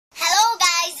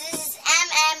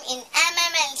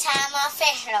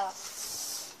official.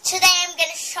 Today I'm going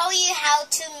to show you how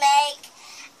to make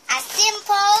a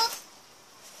simple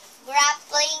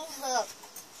grappling hook,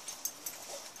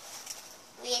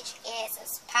 which is a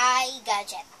spy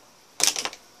gadget.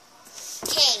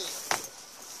 Okay,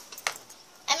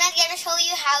 I'm not going to show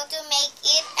you how to make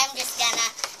it, I'm just going to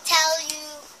tell you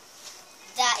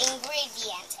the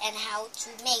ingredients and how to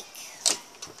make.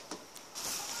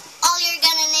 All you're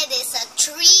going to need is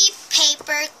 3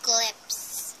 paper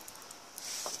clips,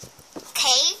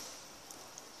 okay,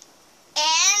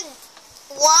 and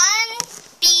 1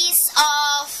 piece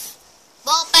of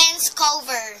ball pen's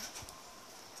cover.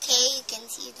 Okay, you can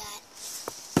see that.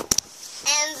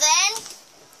 And then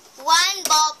 1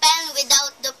 ball pen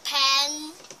without the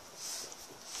pen,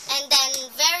 and then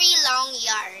very long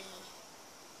yarn,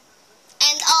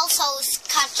 and also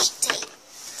scotch tape.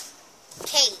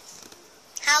 Okay,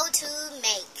 how to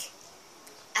make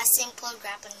a simple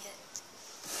grappling hook.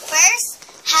 First,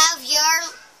 have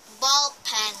your ball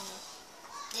pen,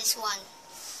 this one.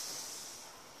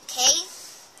 Okay,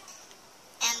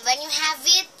 and when you have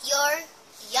it, your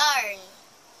yarn.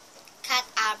 Cut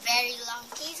a very long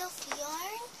piece of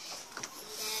yarn and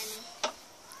then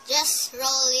just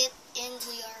roll it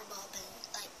into your ball pen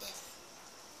like this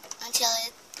until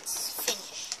it's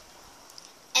finished.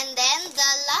 And then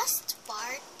the last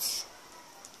part,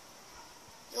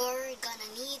 you're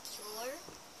gonna need your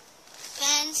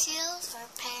pencils or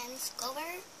pens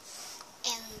cover,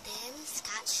 and then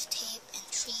scotch tape and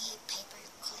 3 paper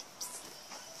clips.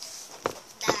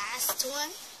 The last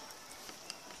one,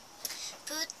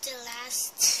 put the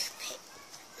last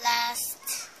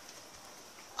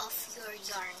of your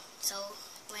yarn. So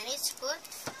when it's put,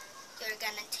 you're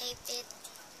gonna tape it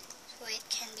so it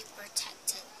can be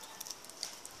protected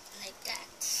like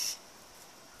that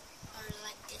or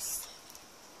like this.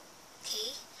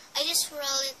 Okay, I just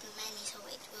roll it many so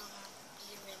it will not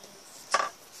be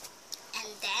removed. And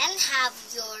then have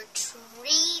your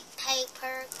 3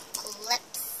 paper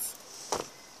clips.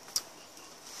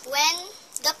 When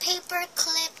the paper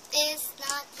clip is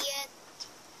not yet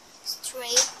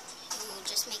straight, you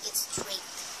just make it straight.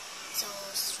 So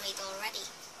straight already.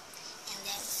 And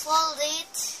then fold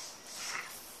it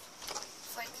half.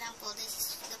 For example, this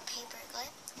is the paper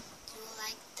clip. Do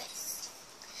like this.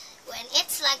 When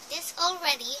it's like this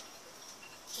already,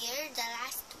 here the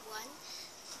last one,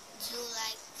 do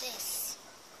like this.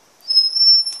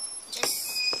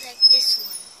 Just like this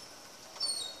one.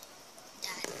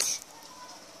 That.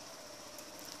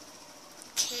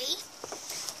 Okay,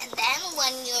 and then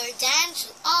when you're done to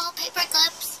all paper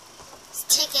clips,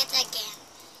 stick it again.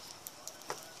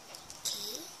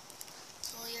 Okay,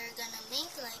 so you're gonna make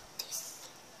like this.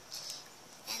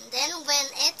 And then when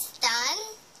it's done,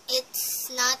 it's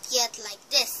not yet like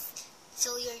this.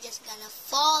 So you're just gonna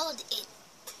fold it.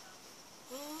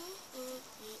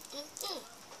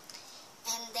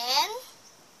 And then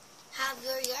have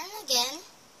your yarn again.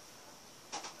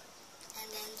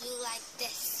 And then do like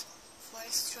this for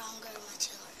a stronger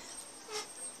material.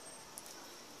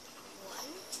 1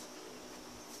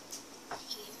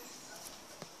 here,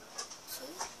 2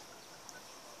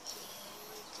 here,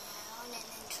 down, and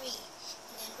then 3.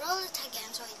 And then roll it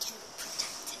again so it can be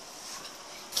protected.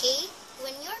 Okay,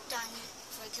 when you're done,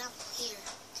 for example here,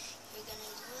 you're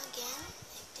gonna do again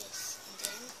like this, and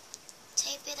then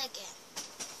tape it again.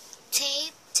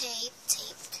 Tape, tape,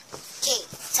 tape. Okay,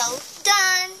 so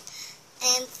done.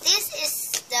 And this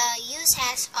is the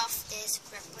uses of this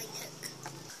grappling hook.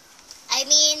 I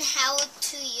mean how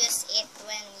to use it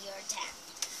when you're done.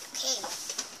 Okay.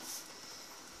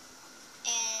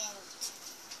 And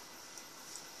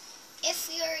if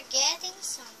you're getting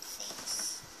some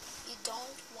things you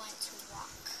don't want to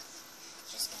walk,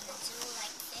 just gonna do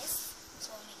like this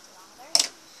to make it longer.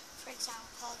 For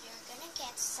example, you're gonna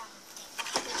get something,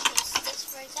 which is this,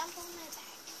 for example, my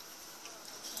bag.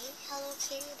 Okay, Hello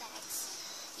Kitty bags.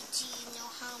 Do you know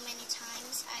how many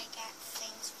times I get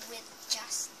things with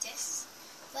just this?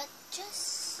 But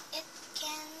just it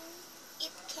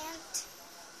can't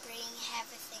bring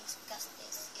heavy things because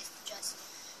this is just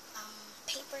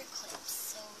paper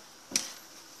clips. So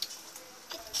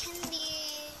it can be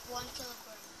 1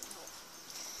 kilogram. No.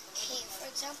 Okay, for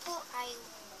example, I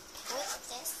put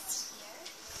this